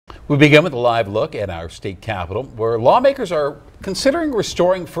We begin with a live look at our state capitol, where lawmakers are considering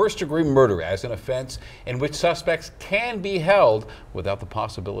restoring first-degree murder as an offense in which suspects can be held without the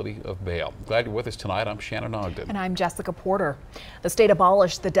possibility of bail. Glad you're with us tonight. I'm Shannon Ogden. And I'm Jessica Porter. The state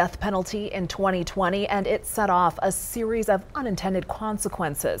abolished the death penalty in 2020, and it set off a series of unintended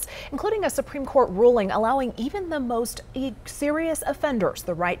consequences, including a Supreme Court ruling allowing even the most serious offenders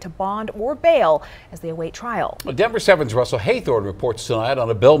the right to bond or bail as they await trial. Denver 7's Russell Haythorne reports tonight on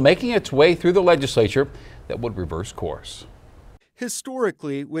a bill making its way through the legislature that would reverse course.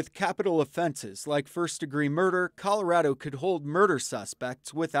 Historically, with capital offenses like first-degree murder, Colorado could hold murder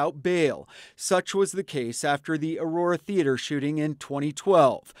suspects without bail. Such was the case after the Aurora Theater shooting in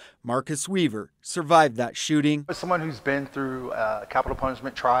 2012. Marcus Weaver survived that shooting. As someone who's been through a capital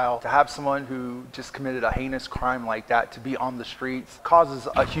punishment trial, to have someone who just committed a heinous crime like that to be on the streets causes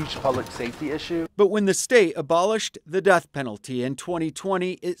a huge public safety issue. But when the state abolished the death penalty in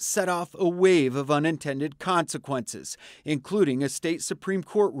 2020, it set off a wave of unintended consequences, including a state Supreme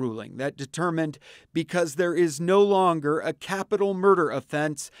Court ruling that determined because there is no longer a capital murder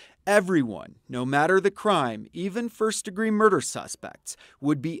offense, everyone, no matter the crime, even first-degree murder suspects,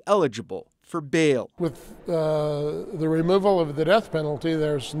 would be eligible for bail. With the removal of the death penalty,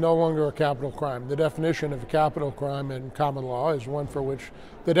 there's no longer a capital crime. The definition of a capital crime in common law is one for which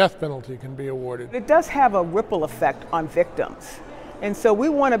the death penalty can be awarded. It does have a ripple effect on victims. And so we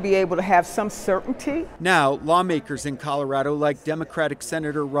want to be able to have some certainty. Now, lawmakers in Colorado like Democratic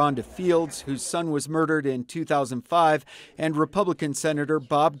Senator Rhonda Fields, whose son was murdered in 2005, and Republican Senator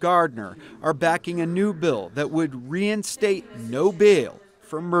Bob Gardner are backing a new bill that would reinstate no bail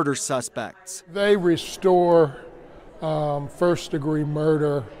for murder suspects. They restore first-degree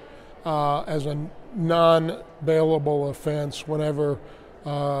murder as a non-bailable offense whenever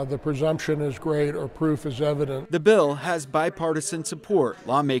the presumption is great or proof is evident. The bill has bipartisan support.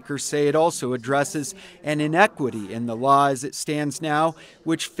 Lawmakers say it also addresses an inequity in the law as it stands now,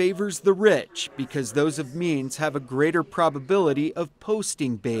 which favors the rich because those of means have a greater probability of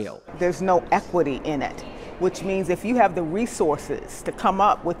posting bail. There's no equity in it, which means if you have the resources to come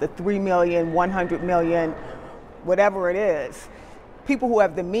up with the $3 million, $100 million, whatever it is, people who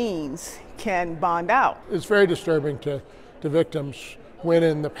have the means can bond out. It's very disturbing to victims when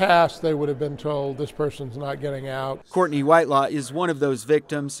in the past they would have been told this person's not getting out. Courtney Whitelaw is one of those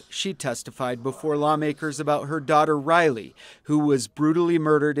victims. She testified before lawmakers about her daughter Riley, who was brutally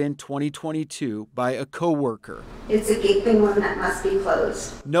murdered in 2022 by a co-worker. It's a gaping wound that must be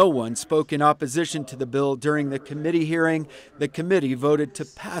closed. No one spoke in opposition to the bill during the committee hearing. The committee voted to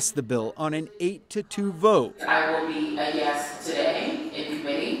pass the bill on an 8-2 vote. I will be a yes today in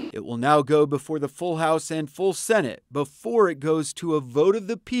committee. It will now go before the full House and full Senate before it goes to a vote of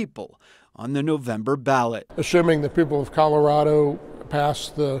the people on the November ballot. Assuming the people of Colorado pass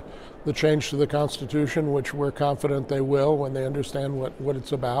the change to the Constitution, which we're confident they will when they understand what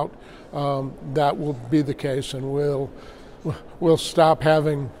it's about, that will be the case, and we'll stop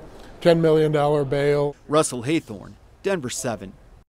having $10 million bail. Russell Haythorne, Denver 7.